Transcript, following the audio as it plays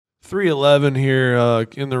311 here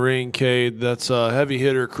in the ring, Cade. That's a heavy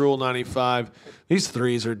hitter, Cruel 95. These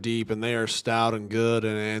threes are deep, and they are stout and good,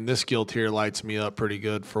 and this gilt here lights me up pretty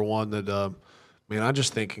good for one that, man, I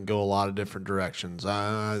just think can go a lot of different directions.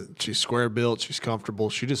 She's square built. She's comfortable.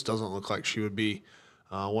 She just doesn't look like she would be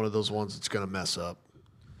one of those ones that's going to mess up.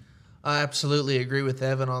 I absolutely agree with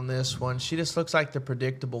Evan on this one. She just looks like the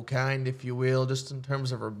predictable kind, if you will, just in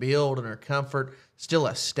terms of her build and her comfort. Still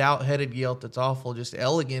a stout-headed gilt that's awful, just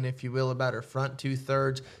elegant, if you will, about her front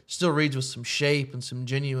two-thirds. Still reads with some shape and some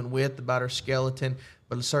genuine width about her skeleton,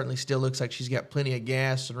 but it certainly still looks like she's got plenty of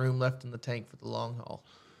gas and room left in the tank for the long haul.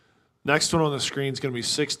 Next one on the screen is going to be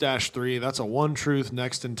 6-3. That's a One Truth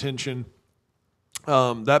Next Intention.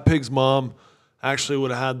 That pig's mom actually would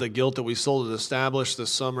have had the gilt that we sold at Established this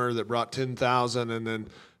summer that brought $10,000, and then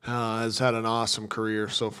has had an awesome career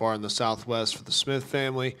so far in the Southwest for the Smith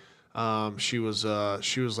family. She was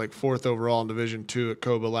like 4th overall in Division II at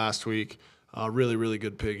Coba last week. Really, really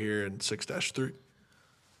good pig here in 6-3.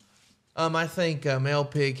 I think male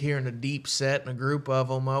pig here in a deep set and a group of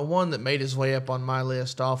them. One that made his way up on my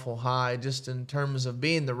list awful high, just in terms of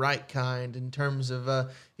being the right kind, in terms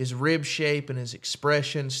of his rib shape and his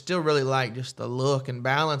expression. Still really like just the look and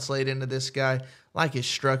balance laid into this guy. Like his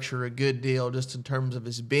structure a good deal, just in terms of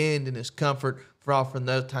his bend and his comfort for offering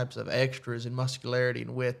those types of extras and muscularity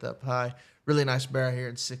and width up high. Really nice barrel here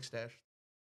in 6-3.